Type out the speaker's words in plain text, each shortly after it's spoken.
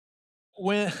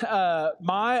when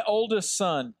my oldest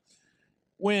son,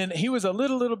 when he was a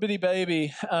little bitty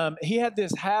baby, he had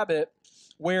this habit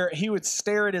where he would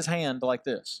stare at his hand like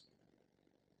this.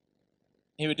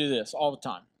 He would do this all the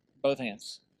time, both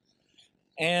hands.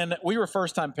 And we were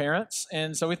first-time parents,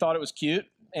 and so we thought it was cute,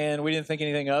 and we didn't think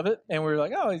anything of it. And we were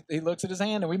like, oh, he looks at his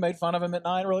hand, and we made fun of him at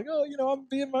night. We're like, oh, I'm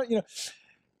being my,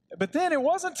 But then it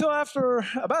wasn't until after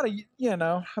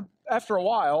after a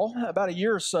while, about a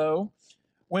year or so,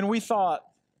 when we thought,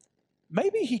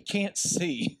 maybe he can't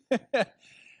see.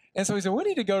 And so we said, we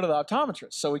need to go to the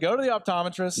optometrist. So we go to the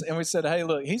optometrist, and we said, hey,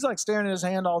 look, he's like staring at his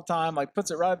hand all the time, like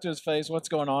puts it right up to his face. What's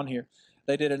going on here?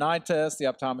 They did an eye test. The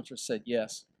optometrist said,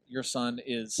 yes, your son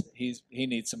he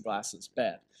needs some glasses,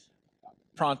 bad.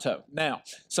 Pronto. Now,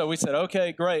 so we said,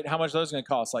 okay, great. How much are those going to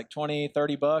cost? Like $20,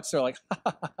 $30? They're like,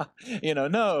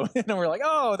 no. And we're like,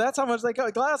 oh, that's how much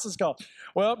glasses cost.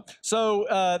 Well,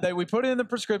 so we put in the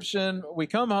prescription. We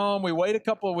come home. We wait a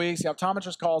couple of weeks. The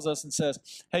optometrist calls us and says,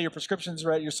 hey, your prescription's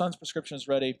ready. Your son's prescription is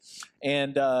ready.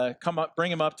 And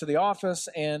bring him up to the office,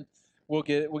 and we'll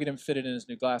get him fitted in his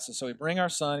new glasses. So we bring our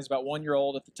son. He's about 1 year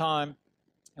old at the time.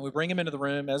 And we bring him into the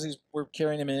room. As we're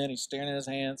carrying him in, he's staring at his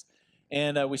hands.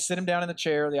 And we sit him down in the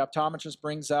chair. The optometrist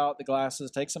brings out the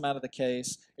glasses, takes them out of the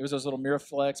case. It was those little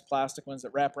Miraflex plastic ones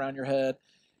that wrap around your head.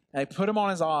 And they put them on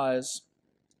his eyes,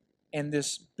 and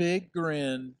this big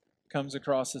grin comes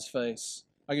across his face.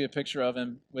 I'll give you a picture of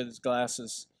him with his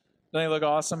glasses. Doesn't he look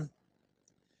awesome?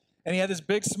 And he had this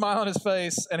big smile on his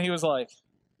face, and he was like,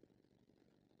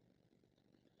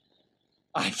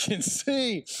 I can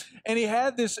see. And he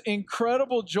had this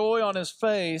incredible joy on his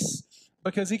face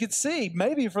because he could see,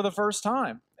 maybe for the first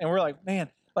time. And we're like, man,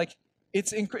 like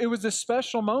it was a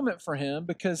special moment for him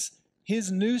because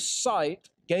his new sight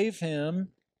gave him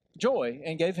joy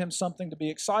and gave him something to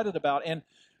be excited about. And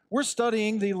we're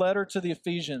studying the letter to the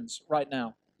Ephesians right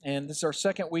now. And this is our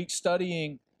second week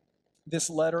studying this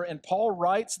letter. And Paul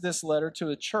writes this letter to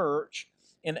a church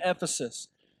in Ephesus.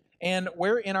 And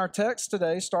we're in our text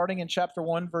today, starting in chapter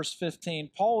 1, verse 15,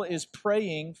 Paul is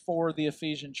praying for the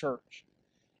Ephesian church.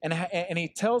 And he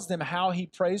tells them how he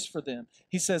prays for them.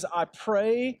 He says, I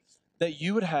pray that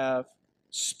you would have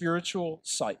spiritual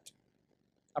sight.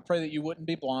 I pray that you wouldn't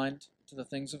be blind to the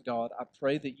things of God. I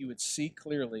pray that you would see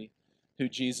clearly who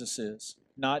Jesus is.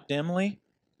 Not dimly,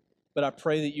 but I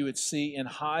pray that you would see in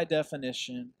high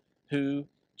definition who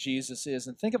Jesus is.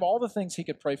 And think of all the things he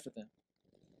could pray for them.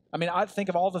 I mean, I think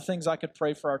of all the things I could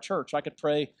pray for our church. I could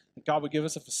pray that God would give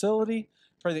us a facility.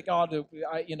 Pray that God,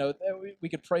 we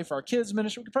could pray for our kids'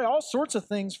 ministry. We could pray all sorts of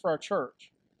things for our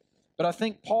church. But I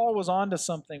think Paul was onto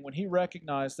something when he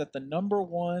recognized that the number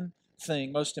one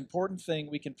thing, most important thing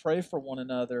we can pray for one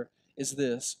another is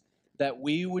this, that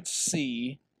we would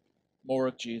see more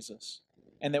of Jesus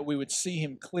and that we would see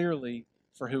him clearly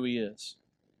for who he is.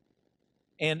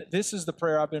 And this is the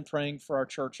prayer I've been praying for our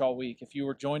church all week. If you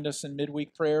were joined us in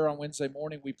midweek prayer on Wednesday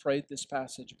morning, we prayed this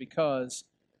passage because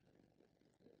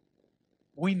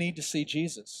we need to see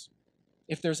Jesus.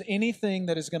 If there's anything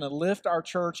that is going to lift our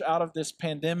church out of this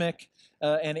pandemic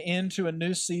and into a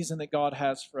new season that God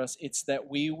has for us, it's that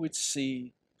we would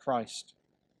see Christ.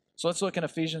 So let's look in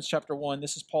Ephesians chapter 1.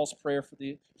 This is Paul's prayer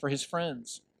for his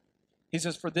friends. He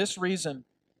says, for this reason,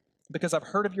 because I've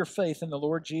heard of your faith in the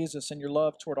Lord Jesus and your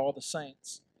love toward all the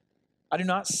saints, I do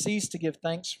not cease to give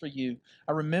thanks for you.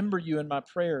 I remember you in my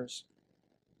prayers.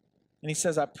 And he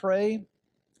says, I pray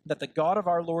that the God of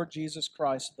our Lord Jesus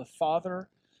Christ, the Father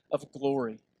of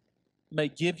glory, may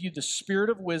give you the spirit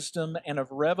of wisdom and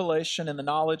of revelation in the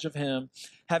knowledge of him,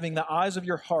 having the eyes of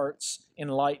your hearts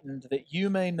enlightened, that you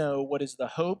may know what is the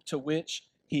hope to which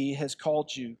he has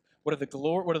called you, what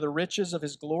are the riches of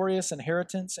his glorious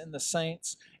inheritance in the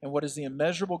saints, and what is the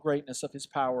immeasurable greatness of his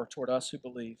power toward us who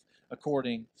believe,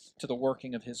 according to the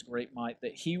working of his great might,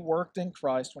 that he worked in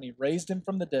Christ when he raised him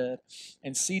from the dead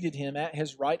and seated him at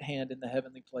his right hand in the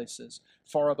heavenly places,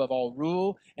 far above all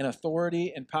rule and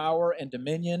authority and power and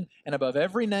dominion, and above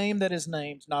every name that is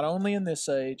named, not only in this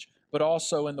age, but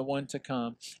also in the one to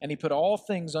come. And he put all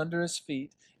things under his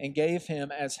feet and gave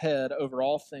him as head over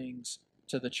all things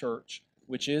to the church,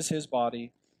 which is his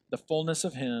body, the fullness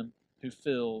of him who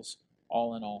fills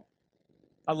all in all.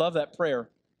 I love that prayer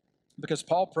because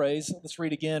Paul prays, let's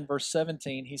read again, verse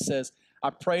 17. He says, I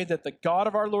pray that the God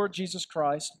of our Lord Jesus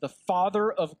Christ, the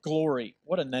Father of glory,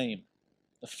 what a name,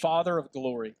 the Father of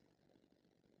glory.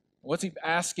 What's he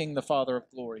asking the Father of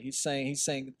glory? He's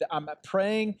saying, I'm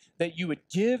praying that you would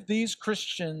give these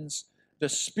Christians the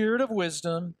spirit of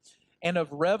wisdom and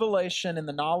of revelation in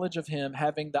the knowledge of him,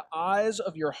 having the eyes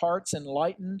of your hearts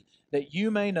enlightened, that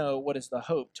you may know what is the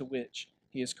hope to which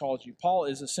he has called you. Paul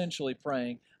is essentially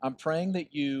praying, I'm praying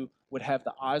that you would have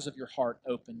the eyes of your heart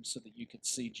opened so that you could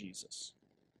see Jesus.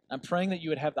 I'm praying that you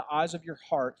would have the eyes of your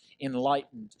heart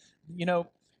enlightened. You know,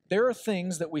 there are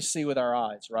things that we see with our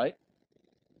eyes, right?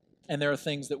 And there are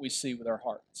things that we see with our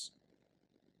hearts.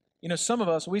 You know, some of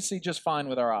us, we see just fine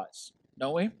with our eyes,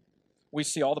 don't we? We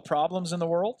see all the problems in the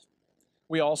world.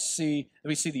 We see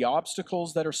the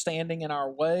obstacles that are standing in our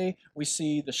way. We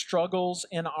see the struggles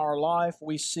in our life.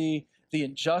 We see the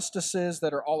injustices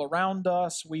that are all around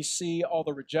us. We see all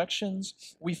the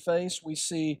rejections we face. We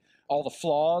see all the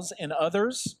flaws in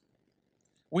others.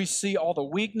 We see all the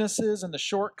weaknesses and the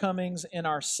shortcomings in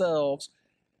ourselves.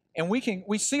 And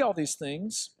we see all these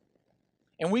things,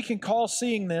 and we can call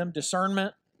seeing them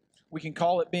discernment. We can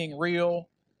call it being real.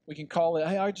 We can call it,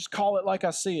 hey, I just call it like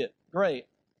I see it. Great.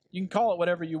 You can call it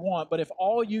whatever you want, but if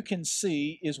all you can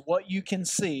see is what you can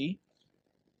see,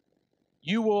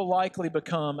 you will likely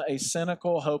become a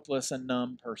cynical, hopeless, and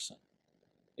numb person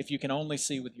if you can only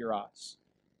see with your eyes.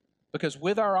 Because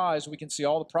with our eyes, we can see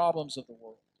all the problems of the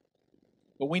world.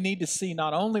 But we need to see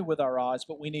not only with our eyes,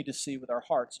 but we need to see with our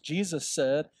hearts. Jesus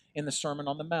said in the Sermon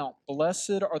on the Mount,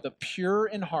 "Blessed are the pure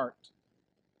in heart,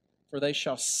 for they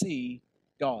shall see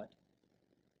God."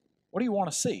 What do you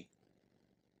want to see?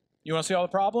 You want to see all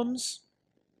the problems?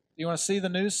 Do you want to see the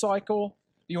news cycle?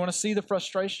 Do you want to see the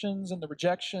frustrations and the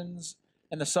rejections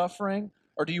and the suffering?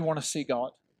 Or do you want to see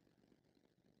God?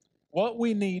 What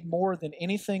we need more than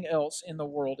anything else in the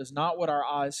world is not what our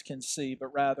eyes can see,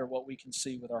 but rather what we can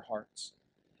see with our hearts.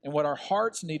 And what our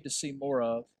hearts need to see more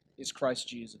of is Christ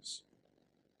Jesus.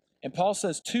 And Paul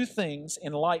says two things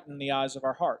enlighten the eyes of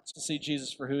our hearts to see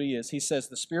Jesus for who he is. He says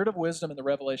the spirit of wisdom and the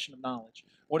revelation of knowledge.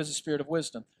 What is the spirit of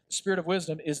wisdom? The spirit of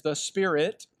wisdom is the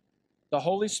Spirit, the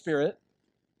Holy Spirit,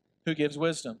 who gives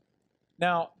wisdom.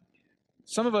 Now,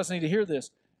 some of us need to hear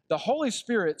this. The Holy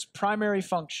Spirit's primary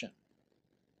function,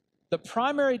 the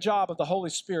primary job of the Holy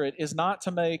Spirit is not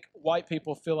to make white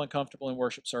people feel uncomfortable in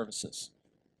worship services.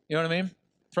 You know what I mean?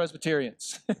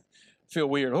 Presbyterians feel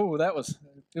weird. Oh, that was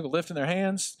people lifting their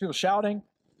hands, people shouting.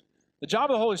 The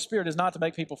job of the Holy Spirit is not to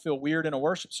make people feel weird in a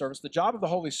worship service. The job of the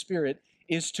Holy Spirit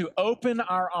is to open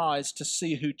our eyes to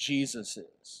see who Jesus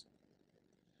is.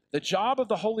 The job of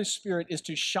the Holy Spirit is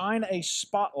to shine a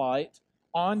spotlight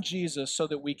on Jesus so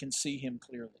that we can see him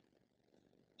clearly.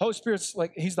 Holy Spirit's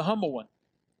like, he's the humble one.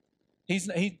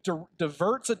 He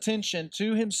diverts attention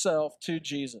to himself, to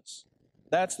Jesus.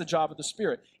 That's the job of the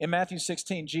Spirit. In Matthew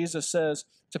 16, Jesus says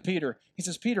to Peter, he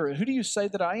says, "Peter, who do you say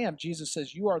that I am?" Jesus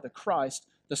says, "You are the Christ,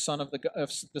 the Son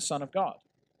of God."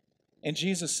 And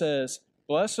Jesus says,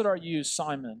 "Blessed are you,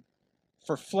 Simon,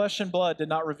 for flesh and blood did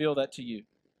not reveal that to you.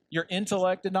 Your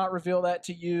intellect did not reveal that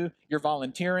to you. Your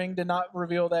volunteering did not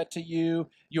reveal that to you.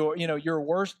 Your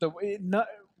worst,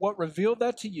 what revealed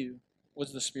that to you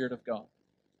was the Spirit of God."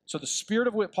 So the Spirit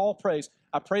of what Paul prays,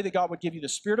 I pray that God would give you the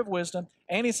spirit of wisdom,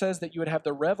 and he says that you would have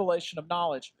the revelation of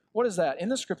knowledge. What is that? In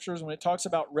the scriptures, when it talks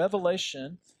about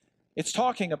revelation, it's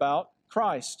talking about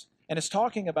Christ. And it's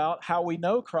talking about how we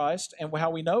know Christ and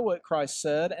how we know what Christ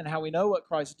said and how we know what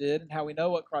Christ did and how we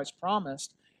know what Christ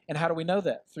promised. And how do we know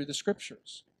that? Through the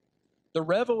scriptures. The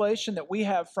revelation that we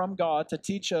have from God to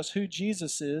teach us who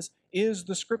Jesus is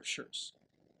the scriptures.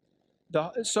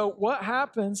 So what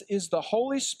happens is the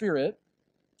Holy Spirit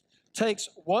takes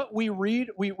what we read,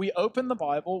 we open the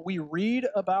Bible, we read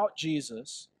about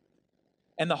Jesus,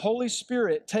 and the Holy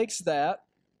Spirit takes that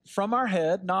from our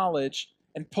head, knowledge,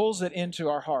 and pulls it into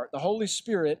our heart. The Holy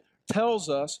Spirit tells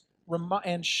us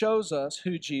and shows us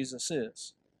who Jesus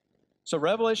is. So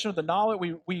revelation of the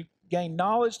knowledge, we gain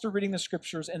knowledge through reading the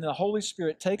scriptures, and the Holy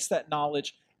Spirit takes that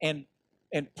knowledge and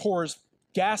pours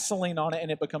gasoline on it,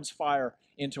 and it becomes fire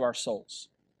into our souls.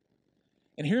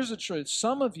 And here's the truth.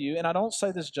 Some of you, and I don't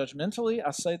say this judgmentally,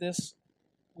 I say this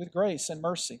with grace and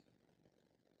mercy.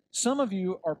 Some of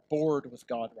you are bored with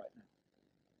God right now.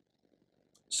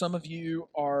 Some of you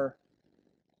are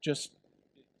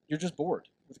you're just bored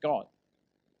with God.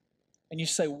 And you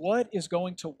say, what is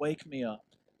going to wake me up?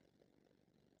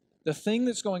 The thing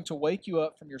that's going to wake you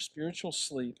up from your spiritual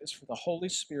sleep is for the Holy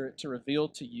Spirit to reveal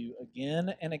to you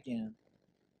again and again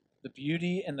the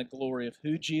beauty and the glory of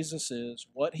who Jesus is,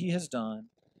 what he has done,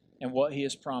 and what he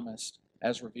has promised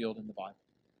as revealed in the Bible.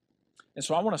 And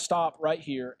so I want to stop right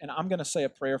here, and I'm going to say a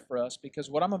prayer for us, because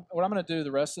what I'm going to do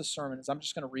the rest of the sermon is I'm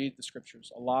just going to read the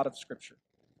scriptures, a lot of scripture.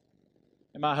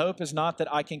 And my hope is not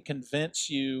that I can convince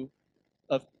you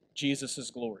of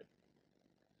Jesus' glory.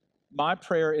 My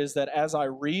prayer is that as I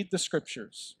read the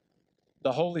scriptures,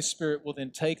 the Holy Spirit will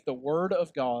then take the word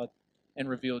of God and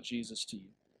reveal Jesus to you.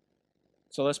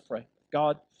 So let's pray.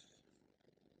 God,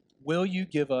 will you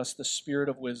give us the spirit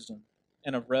of wisdom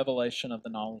and of revelation of the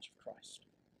knowledge of Christ.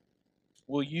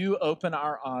 Will you open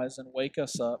our eyes and wake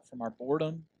us up from our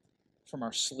boredom, from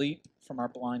our sleep, from our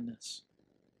blindness,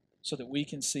 so that we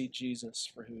can see Jesus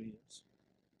for who he is?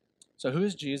 So who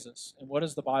is Jesus, and what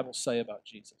does the Bible say about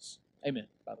Jesus? Amen,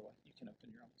 by the way. You can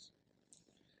open your eyes.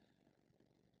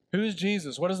 Who is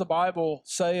Jesus? What does the Bible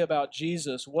say about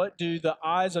Jesus? What do the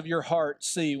eyes of your heart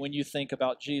see when you think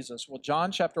about Jesus? Well,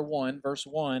 John chapter 1, verse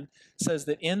 1 says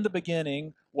that in the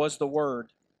beginning was the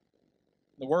Word.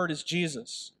 The Word is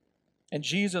Jesus. And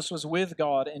Jesus was with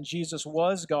God, and Jesus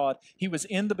was God. He was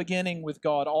in the beginning with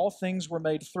God. All things were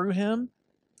made through him,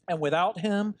 and without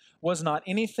him was not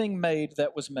anything made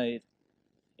that was made.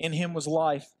 In him was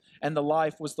life, and the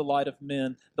life was the light of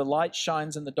men. The light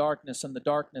shines in the darkness, and the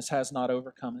darkness has not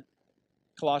overcome it.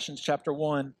 Colossians chapter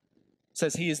 1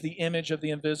 says he is the image of the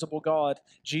invisible God.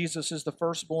 Jesus is the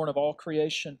firstborn of all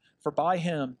creation. For by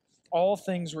him all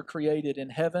things were created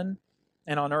in heaven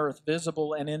and on earth,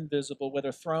 visible and invisible,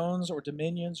 whether thrones or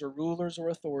dominions or rulers or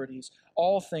authorities.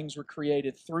 All things were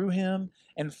created through him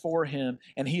and for him.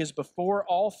 And he is before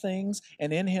all things,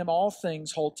 and in him all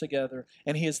things hold together.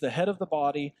 And he is the head of the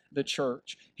body, the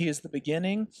church. He is the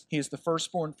beginning. He is the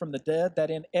firstborn from the dead,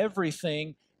 that in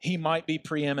everything he might be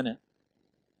preeminent.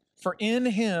 For in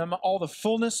him all the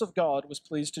fullness of God was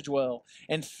pleased to dwell,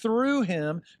 and through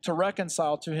him to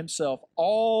reconcile to himself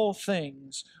all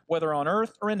things, whether on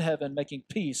earth or in heaven, making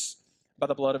peace by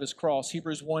the blood of his cross.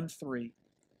 Hebrews 1:3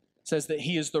 says that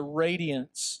he is the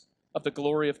radiance of the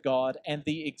glory of God and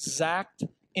the exact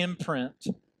imprint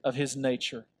of his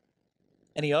nature.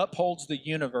 And he upholds the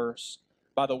universe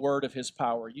by the word of his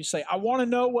power. You say, I want to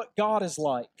know what God is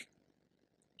like.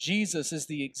 Jesus is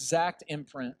the exact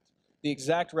imprint, the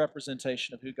exact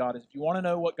representation of who God is. If you want to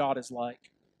know what God is like,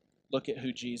 look at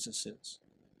who Jesus is.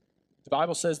 The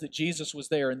Bible says that Jesus was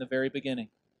there in the very beginning.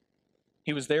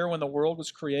 He was there when the world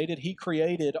was created. He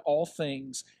created all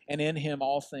things, and in him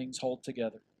all things hold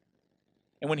together.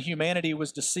 And when humanity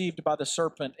was deceived by the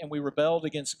serpent and we rebelled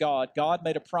against God, God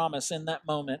made a promise in that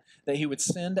moment that he would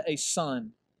send a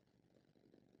son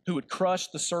who would crush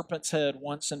the serpent's head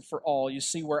once and for all. You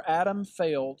see, where Adam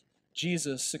failed,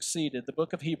 Jesus succeeded. The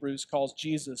book of Hebrews calls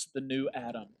Jesus the new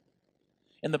Adam.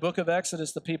 In the book of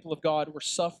Exodus, the people of God were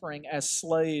suffering as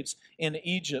slaves in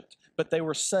Egypt, but they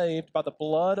were saved by the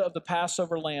blood of the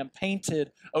Passover lamb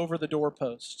painted over the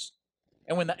doorposts.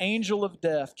 And when the angel of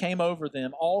death came over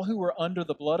them, all who were under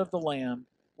the blood of the lamb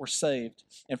were saved.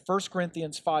 And 1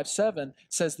 Corinthians 5:7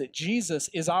 says that Jesus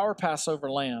is our Passover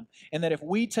lamb, and that if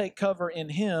we take cover in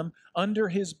him, under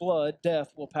his blood,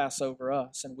 death will pass over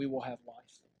us, and we will have life.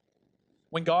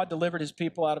 When God delivered his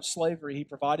people out of slavery, he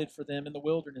provided for them in the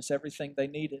wilderness everything they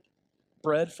needed.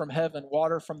 Bread from heaven,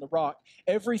 water from the rock,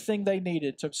 everything they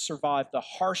needed to survive the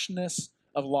harshness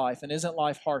of life. And isn't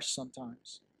life harsh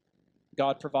sometimes?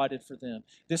 God provided for them.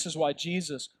 This is why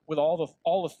Jesus, with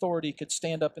all authority, could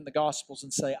stand up in the Gospels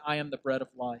and say, I am the bread of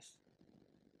life.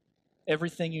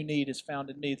 Everything you need is found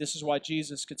in me. This is why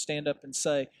Jesus could stand up and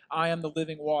say, I am the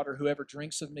living water. Whoever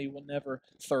drinks of me will never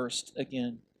thirst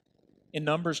again. In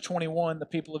Numbers 21, the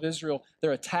people of Israel,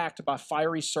 they're attacked by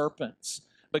fiery serpents.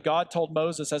 But God told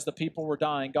Moses, as the people were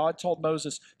dying, God told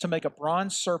Moses to make a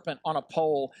bronze serpent on a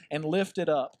pole and lift it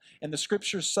up. And the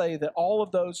scriptures say that all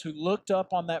of those who looked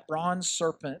up on that bronze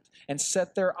serpent and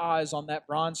set their eyes on that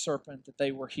bronze serpent, that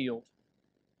they were healed.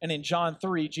 And in John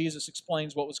 3, Jesus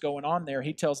explains what was going on there.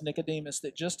 He tells Nicodemus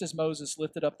that just as Moses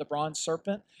lifted up the bronze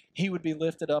serpent, he would be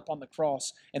lifted up on the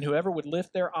cross. And whoever would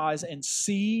lift their eyes and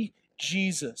see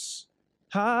Jesus,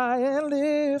 high and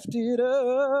lifted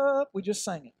up, we just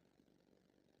sang it,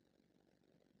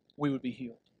 we would be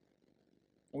healed.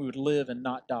 We would live and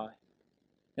not die.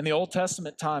 In the Old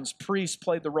Testament times, priests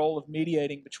played the role of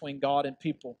mediating between God and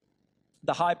people.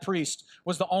 The high priest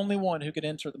was the only one who could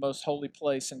enter the most holy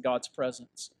place in God's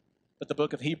presence. But the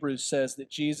book of Hebrews says that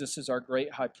Jesus is our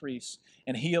great high priest,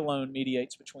 and he alone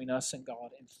mediates between us and God.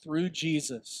 And through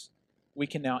Jesus, we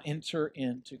can now enter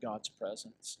into God's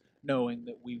presence, knowing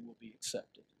that we will be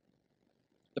accepted.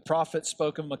 The prophet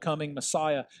spoke of a coming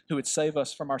Messiah who would save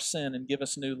us from our sin and give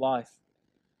us new life.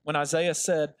 When Isaiah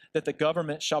said that the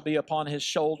government shall be upon his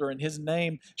shoulder and his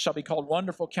name shall be called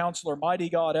Wonderful Counselor, Mighty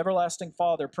God, Everlasting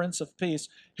Father, Prince of Peace,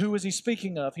 who was he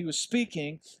speaking of? He was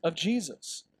speaking of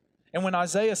Jesus. And when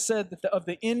Isaiah said that of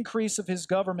the increase of his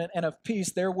government and of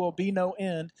peace there will be no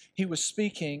end, he was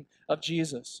speaking of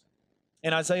Jesus.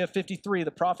 In Isaiah 53,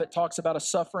 the prophet talks about a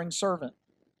suffering servant.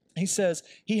 He says,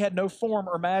 he had no form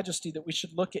or majesty that we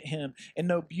should look at him, and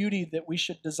no beauty that we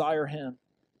should desire him.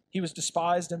 He was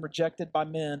despised and rejected by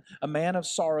men, a man of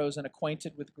sorrows and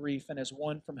acquainted with grief, and as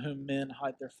one from whom men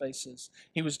hide their faces.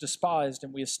 He was despised,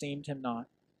 and we esteemed him not.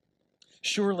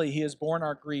 Surely he has borne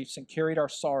our griefs and carried our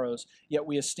sorrows, yet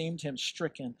we esteemed him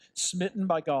stricken, smitten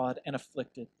by God, and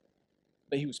afflicted.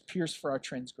 But he was pierced for our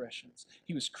transgressions.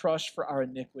 He was crushed for our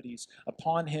iniquities.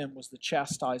 Upon him was the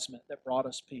chastisement that brought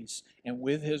us peace, and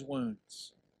with his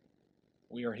wounds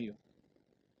we are healed.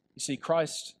 You see,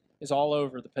 Christ is all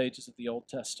over the pages of the Old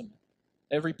Testament.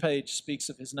 Every page speaks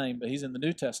of his name, but he's in the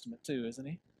New Testament too, isn't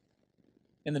he?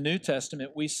 In the New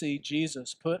Testament, we see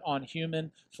Jesus put on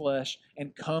human flesh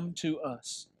and come to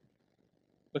us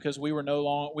because we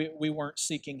weren't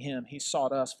seeking him. He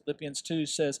sought us. Philippians 2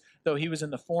 says, though he was in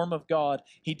the form of God,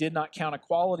 he did not count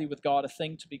equality with God a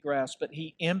thing to be grasped, but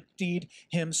he emptied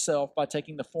himself by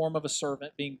taking the form of a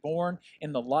servant, being born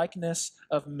in the likeness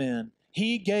of men.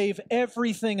 He gave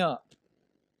everything up.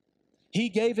 He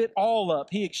gave it all up.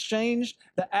 He exchanged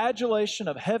the adulation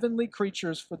of heavenly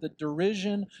creatures for the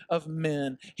derision of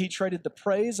men. He traded the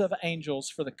praise of angels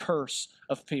for the curse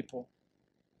of people.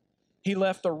 He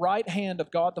left the right hand of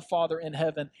God the Father in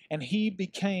heaven, and he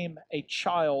became a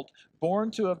child born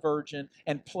to a virgin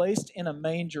and placed in a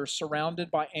manger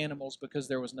surrounded by animals because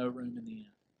there was no room in the inn.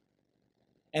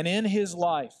 And in his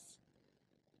life,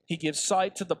 he gives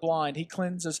sight to the blind. He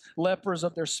cleanses lepers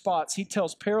of their spots. He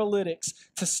tells paralytics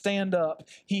to stand up.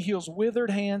 He heals withered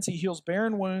hands. He heals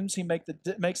barren wounds. He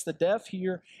makes the deaf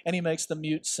hear, and he makes the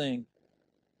mute sing.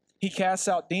 He casts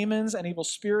out demons and evil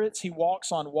spirits. He walks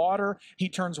on water. He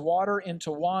turns water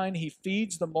into wine. He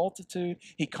feeds the multitude.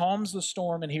 He calms the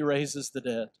storm, and he raises the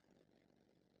dead.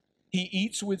 He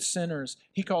eats with sinners.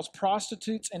 He calls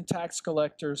prostitutes and tax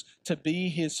collectors to be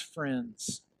his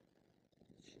friends.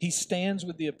 He stands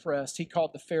with the oppressed. He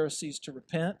called the Pharisees to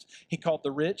repent. He called the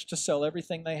rich to sell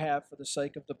everything they have for the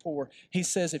sake of the poor. He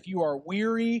says, if you are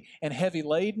weary and heavy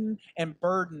laden and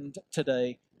burdened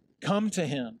today, come to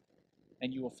him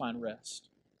and you will find rest.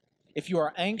 If you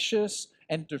are anxious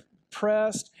and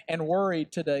depressed and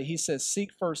worried today, he says,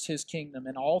 seek first his kingdom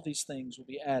and all these things will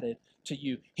be added to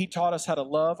you. He taught us how to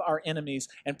love our enemies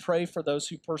and pray for those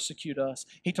who persecute us.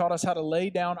 He taught us how to lay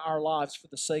down our lives for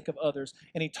the sake of others.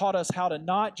 And he taught us how to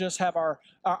not just have our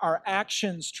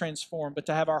actions transformed, but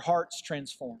to have our hearts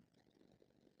transformed.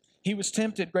 He was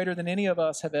tempted greater than any of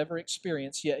us have ever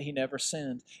experienced, yet he never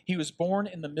sinned. He was born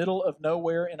in the middle of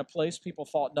nowhere in a place people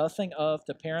thought nothing of,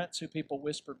 to parents who people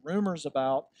whispered rumors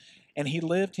about, and he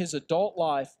lived his adult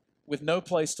life with no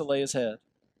place to lay his head.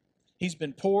 He's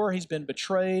been poor, he's been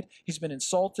betrayed, he's been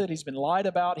insulted, he's been lied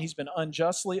about, he's been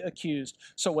unjustly accused.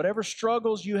 So whatever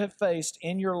struggles you have faced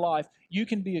in your life, you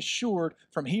can be assured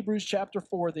from Hebrews chapter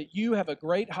 4 that you have a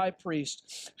great high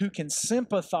priest who can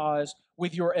sympathize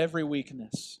with your every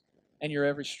weakness and your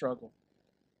every struggle.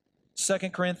 2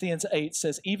 Corinthians 8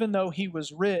 says, even though he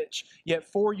was rich, yet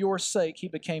for your sake he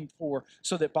became poor,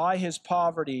 so that by his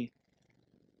poverty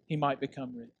he might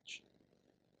become rich.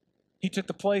 He took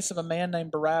the place of a man named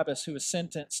Barabbas who was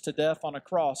sentenced to death on a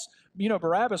cross. You know,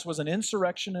 Barabbas was an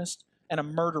insurrectionist and a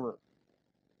murderer.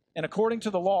 And according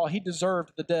to the law, he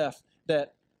deserved the death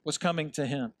that was coming to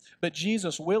him. But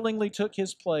Jesus willingly took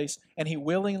his place, and he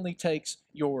willingly takes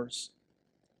yours.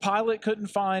 Pilate couldn't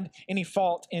find any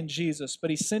fault in Jesus,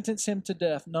 but he sentenced him to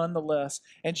death nonetheless.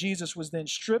 And Jesus was then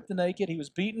stripped naked. He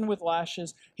was beaten with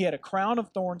lashes. He had a crown of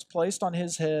thorns placed on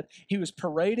his head. He was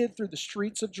paraded through the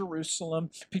streets of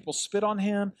Jerusalem. People spit on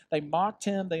him. They mocked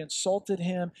him. They insulted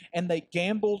him. And they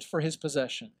gambled for his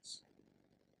possessions.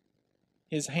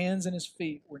 His hands and his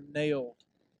feet were nailed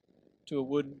to a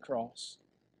wooden cross.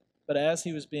 But as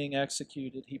he was being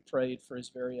executed, he prayed for his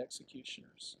very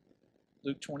executioners.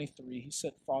 Luke 23, he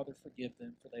said, Father, forgive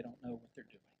them, for they don't know what they're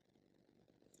doing.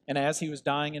 And as he was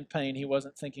dying in pain, he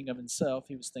wasn't thinking of himself,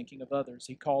 he was thinking of others.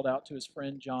 He called out to his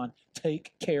friend John,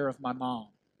 take care of my mom.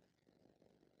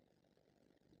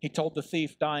 He told the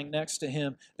thief dying next to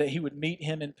him that he would meet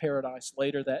him in paradise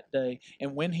later that day.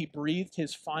 And when he breathed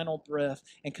his final breath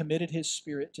and committed his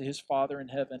spirit to his Father in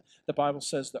heaven, the Bible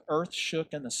says the earth shook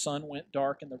and the sun went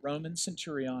dark, and the Roman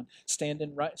centurion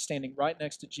standing right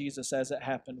next to Jesus as it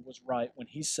happened was right when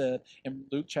he said in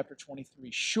Luke chapter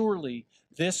 23, surely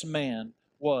this man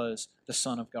was the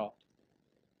Son of God.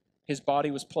 His body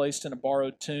was placed in a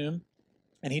borrowed tomb,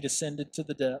 and he descended to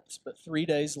the depths. But 3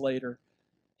 days later,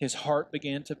 his heart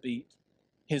began to beat,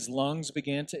 his lungs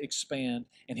began to expand,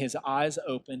 and his eyes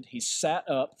opened. He sat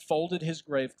up, folded his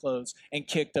grave clothes, and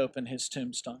kicked open his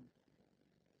tombstone.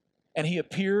 And he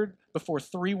appeared before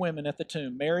 3 women at the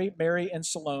tomb, Mary, Mary, and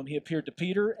Salome. He appeared to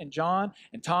Peter and John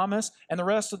and Thomas and the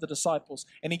rest of the disciples,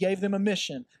 and he gave them a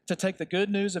mission to take the good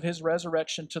news of his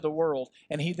resurrection to the world.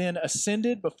 And he then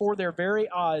ascended before their very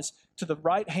eyes to the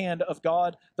right hand of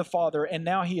God the Father, and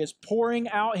now he is pouring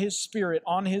out his Spirit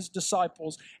on his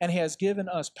disciples, and he has given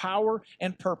us power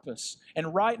and purpose.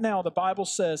 And right now, the Bible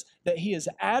says that he is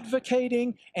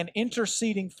advocating and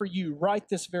interceding for you right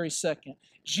this very second.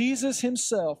 Jesus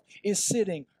himself is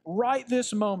sitting right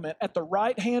this moment at the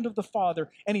right hand of the Father,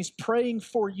 and he's praying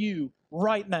for you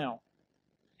right now.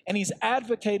 And he's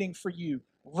advocating for you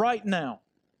right now.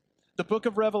 The book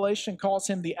of Revelation calls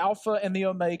him the Alpha and the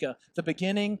Omega, the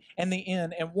beginning and the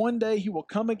end. And one day he will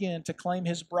come again to claim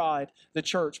his bride, the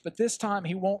church. But this time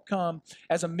he won't come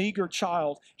as a meager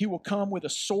child. He will come with a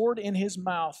sword in his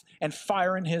mouth and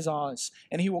fire in his eyes.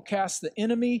 And he will cast the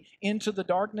enemy into the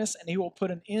darkness, and he will put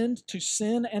an end to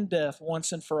sin and death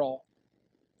once and for all.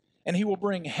 And he will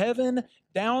bring heaven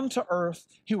down to earth.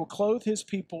 He will clothe his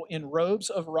people in robes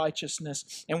of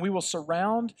righteousness, and we will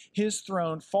surround his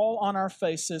throne, fall on our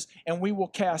faces, and we will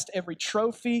cast every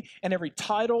trophy and every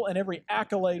title and every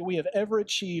accolade we have ever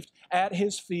achieved at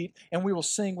his feet, and we will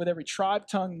sing with every tribe,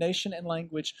 tongue, nation, and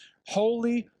language,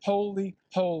 "Holy, holy,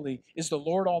 holy is the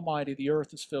Lord Almighty. The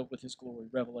earth is filled with his glory."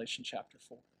 Revelation chapter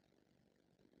 4.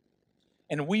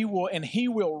 And he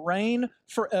will reign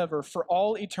forever for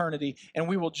all eternity, and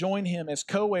we will join him as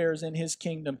co-heirs in his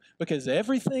kingdom, because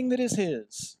everything that is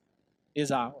his is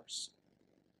ours.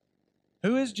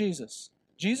 Who is Jesus?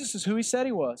 Jesus is who he said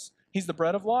he was. He's the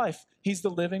bread of life. He's the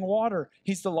living water.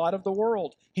 He's the light of the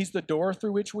world. He's the door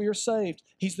through which we are saved.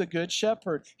 He's the good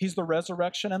shepherd. He's the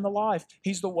resurrection and the life.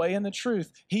 He's the way and the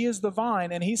truth. He is the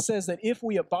vine, and he says that if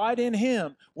we abide in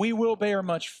him, we will bear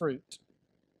much fruit.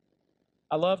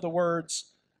 I love the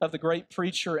words of the great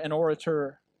preacher and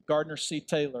orator Gardner C.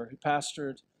 Taylor, who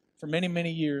pastored for many,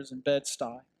 many years in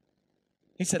Bed-Stuy.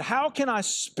 He said, "How can I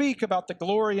speak about the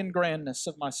glory and grandness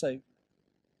of my Savior?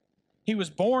 He was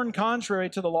born contrary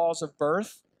to the laws of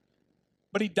birth,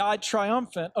 but he died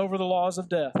triumphant over the laws of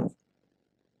death.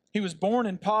 He was born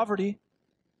in poverty,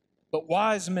 but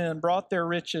wise men brought their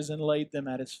riches and laid them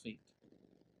at his feet.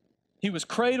 He was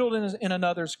cradled in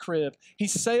another's crib. He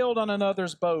sailed on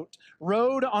another's boat,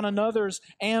 rode on another's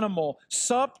animal,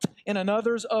 supped in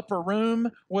another's upper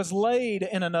room, was laid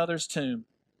in another's tomb.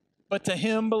 But to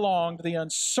him belonged the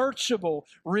unsearchable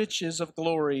riches of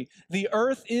glory. The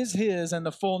earth is his and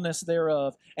the fullness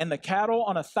thereof, and the cattle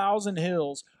on 1,000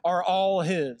 hills are all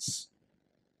his."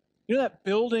 You know that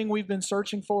building we've been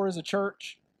searching for as a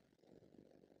church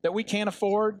that we can't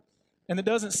afford and that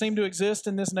doesn't seem to exist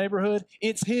in this neighborhood?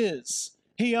 It's his.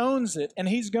 He owns it, and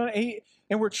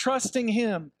and we're trusting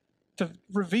him to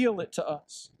reveal it to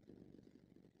us.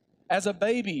 As a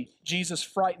baby, Jesus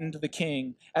frightened the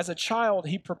king. As a child,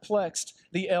 he perplexed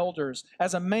the elders.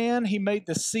 As a man, he made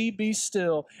the sea be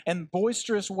still, and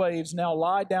boisterous waves now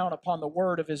lie down upon the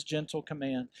word of his gentle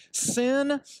command.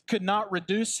 Sin could not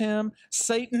reduce him.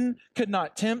 Satan could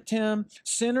not tempt him.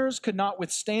 Sinners could not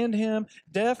withstand him.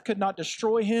 Death could not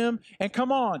destroy him. And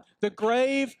come on, the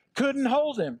grave couldn't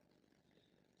hold him.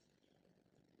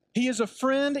 He is a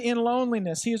friend in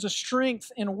loneliness. He is a strength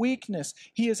in weakness.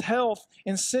 He is health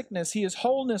in sickness. He is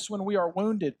wholeness when we are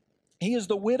wounded. He is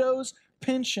the widow's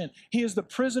pension. He is the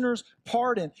prisoner's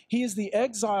pardon. He is the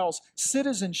exile's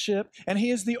citizenship, and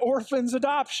he is the orphan's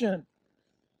adoption.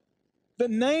 The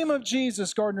name of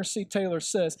Jesus, Gardner C. Taylor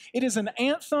says, it is an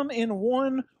anthem in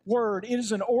one word. It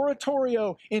is an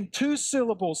oratorio in 2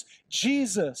 syllables.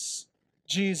 Jesus,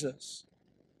 Jesus.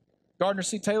 Gardner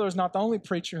C. Taylor is not the only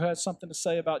preacher who has something to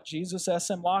say about Jesus.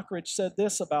 S.M. Lockridge said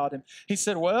this about him. He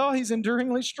said, well, he's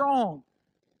enduringly strong.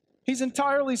 He's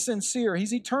entirely sincere.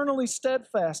 He's eternally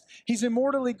steadfast. He's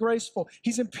immortally graceful.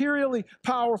 He's imperially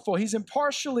powerful. He's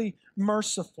impartially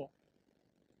merciful.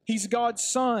 He's God's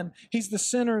Son. He's the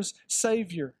sinner's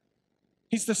Savior.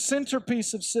 He's the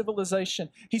centerpiece of civilization.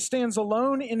 He stands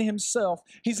alone in himself.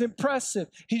 He's impressive.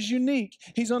 He's unique.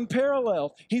 He's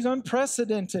unparalleled. He's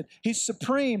unprecedented. He's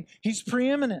supreme. He's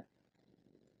preeminent.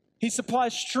 He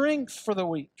supplies strength for the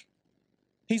weak.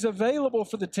 He's available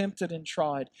for the tempted and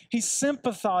tried. He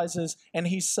sympathizes and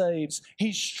he saves.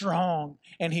 He's strong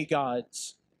and he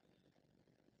guides.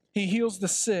 He heals the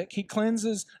sick. He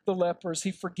cleanses the lepers.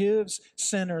 He forgives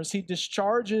sinners. He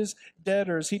discharges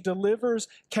debtors. He delivers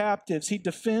captives. He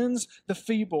defends the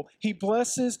feeble. He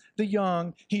blesses the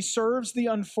young. He serves the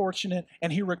unfortunate,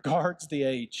 and he regards the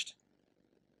aged.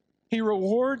 He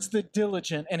rewards the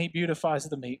diligent, and he beautifies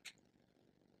the meek.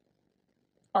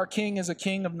 Our King is a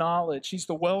King of knowledge. He's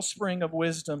the wellspring of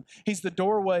wisdom. He's the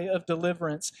doorway of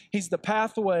deliverance. He's the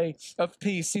pathway of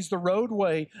peace. He's the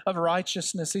roadway of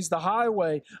righteousness. He's the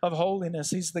highway of holiness.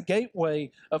 He's the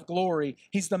gateway of glory.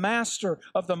 He's the master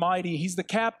of the mighty. He's the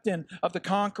captain of the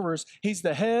conquerors. He's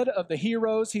the head of the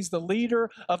heroes. He's the leader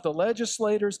of the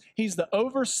legislators. He's the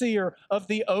overseer of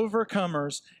the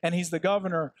overcomers. And He's the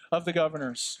governor of the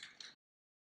governors.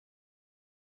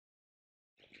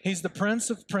 He's the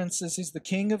Prince of princes, He's the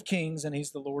King of kings, and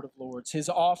He's the Lord of lords. His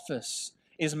office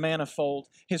is manifold.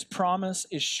 His promise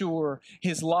is sure.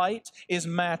 His light is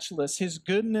matchless. His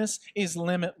goodness is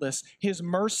limitless. His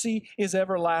mercy is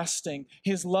everlasting.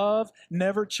 His love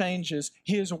never changes.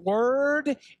 His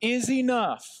word is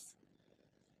enough.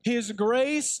 His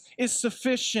grace is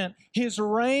sufficient. His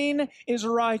reign is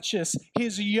righteous.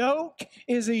 His yoke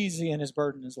is easy, and His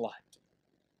burden is light.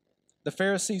 The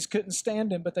Pharisees couldn't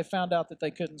stand Him, but they found out that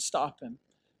they couldn't stop Him.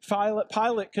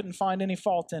 Pilate couldn't find any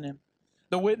fault in Him.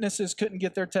 The witnesses couldn't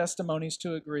get their testimonies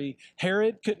to agree.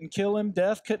 Herod couldn't kill Him.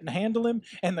 Death couldn't handle Him.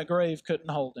 And the grave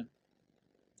couldn't hold Him.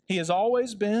 He has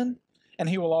always been, and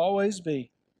He will always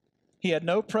be. He had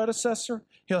no predecessor.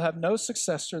 He'll have no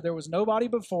successor. There was nobody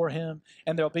before Him,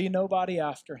 and there'll be nobody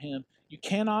after Him. You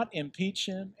cannot impeach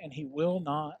Him, and He will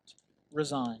not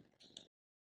resign.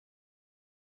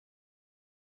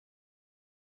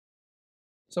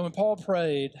 So when Paul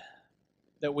prayed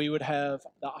that we would have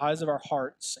the eyes of our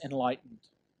hearts enlightened,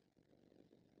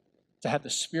 to have the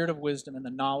spirit of wisdom and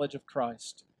the knowledge of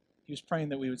Christ, he was praying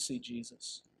that we would see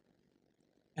Jesus.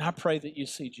 And I pray that you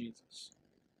see Jesus.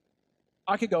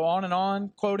 I could go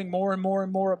on, quoting more and more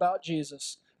and more about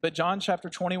Jesus. But John chapter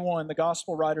 21, the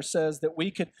gospel writer says that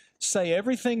we could say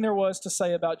everything there was to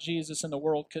say about Jesus and the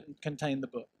world couldn't contain the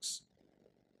books.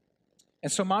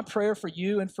 And so my prayer for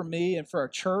you and for me and for our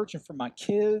church and for my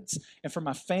kids and for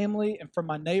my family and for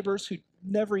my neighbors who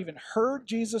never even heard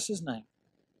Jesus' name,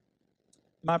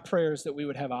 my prayer is that we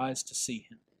would have eyes to see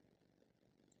Him.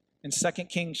 In 2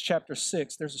 Kings chapter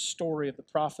 6, there's a story of the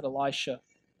prophet Elisha.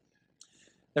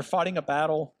 They're fighting a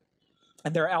battle,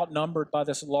 and they're outnumbered by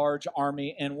this large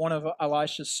army, and one of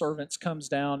Elisha's servants comes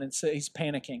down and says, he's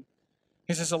panicking.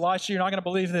 He says, Elisha, you're not going to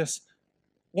believe this.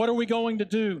 What are we going to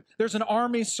do? There's an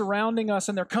army surrounding us,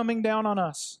 and they're coming down on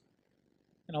us.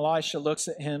 And Elisha looks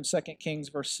at him, 2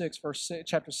 Kings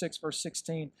chapter 6, verse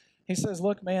 16. He says,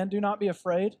 look, man, do not be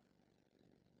afraid,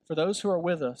 for those who are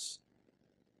with us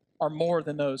are more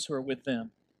than those who are with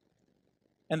them.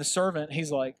 And the servant,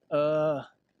 he's like,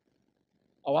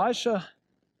 Elisha,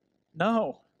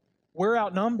 no, we're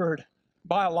outnumbered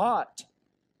by a lot.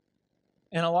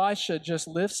 And Elisha just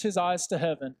lifts his eyes to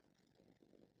heaven.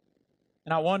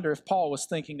 And I wonder if Paul was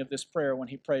thinking of this prayer when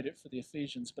he prayed it for the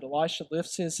Ephesians. But Elisha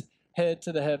lifts his head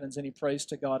to the heavens and he prays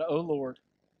to God, "O Lord,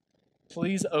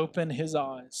 please open his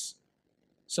eyes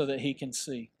so that he can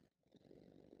see."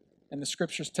 And the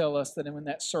scriptures tell us that when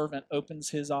that servant opens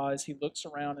his eyes, he looks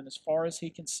around, and as far as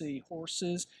he can see,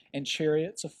 horses and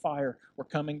chariots of fire were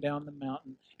coming down the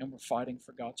mountain and were fighting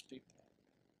for God's people.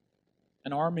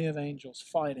 An army of angels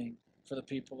fighting for the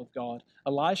people of God.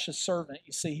 Elisha's servant,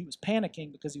 you see, he was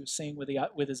panicking because he was seeing with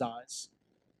his eyes.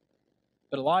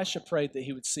 But Elisha prayed that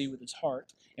he would see with his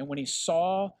heart. And when he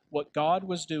saw what God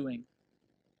was doing,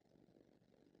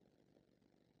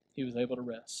 he was able to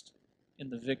rest in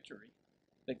the victory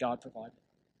that God provided.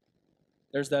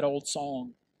 There's that old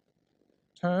song,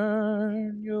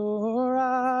 "Turn your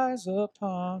eyes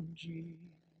upon Jesus."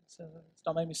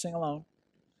 Don't make me sing alone.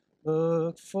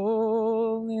 "Look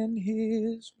full in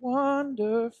his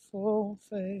wonderful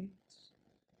face,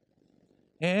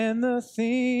 and the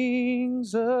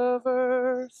things of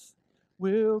earth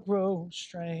will grow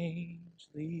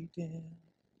strangely dim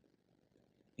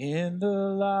in the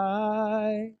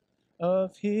light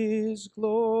of his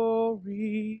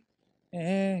glory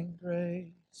and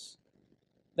grace."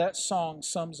 That song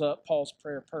sums up Paul's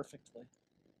prayer perfectly.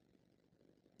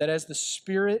 That as the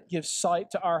Spirit gives sight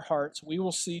to our hearts, we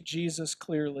will see Jesus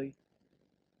clearly,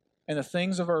 and the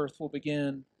things of earth will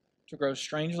begin to grow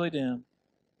strangely dim,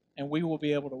 and we will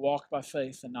be able to walk by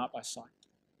faith and not by sight.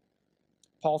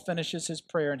 Paul finishes his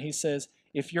prayer and he says,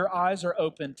 if your eyes are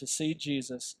open to see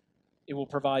Jesus, it will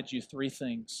provide you three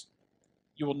things.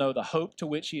 You will know the hope to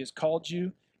which he has called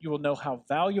you, you will know how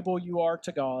valuable you are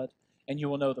to God, and you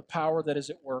will know the power that is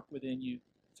at work within you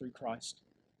through Christ.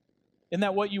 Isn't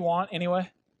that what you want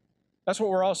anyway? That's what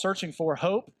we're all searching for,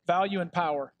 hope, value, and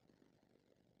power.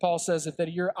 Paul says if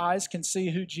that your eyes can see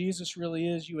who Jesus really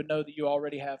is, you would know that you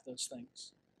already have those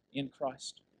things in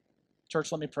Christ.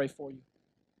 Church, let me pray for you.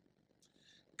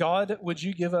 God, would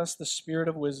you give us the spirit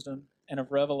of wisdom and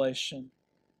of revelation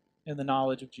in the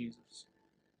knowledge of Jesus?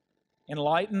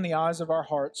 Enlighten the eyes of our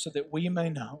hearts so that we may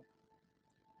know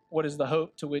what is the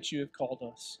hope to which you have called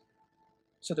us,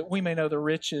 so that we may know the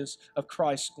riches of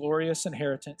Christ's glorious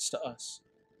inheritance to us,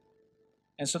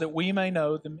 and so that we may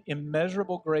know the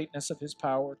immeasurable greatness of his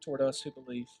power toward us who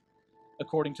believe,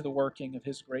 according to the working of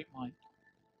his great might,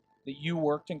 that you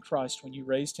worked in Christ when you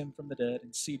raised him from the dead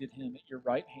and seated him at your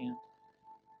right hand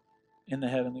in the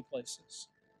heavenly places,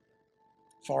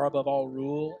 far above all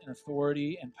rule and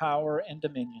authority and power and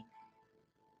dominion,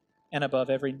 and above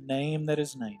every name that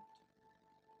is named,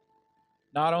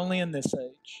 not only in this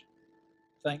age,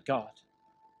 thank God,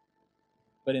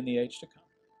 but in the age to come.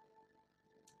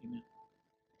 Amen.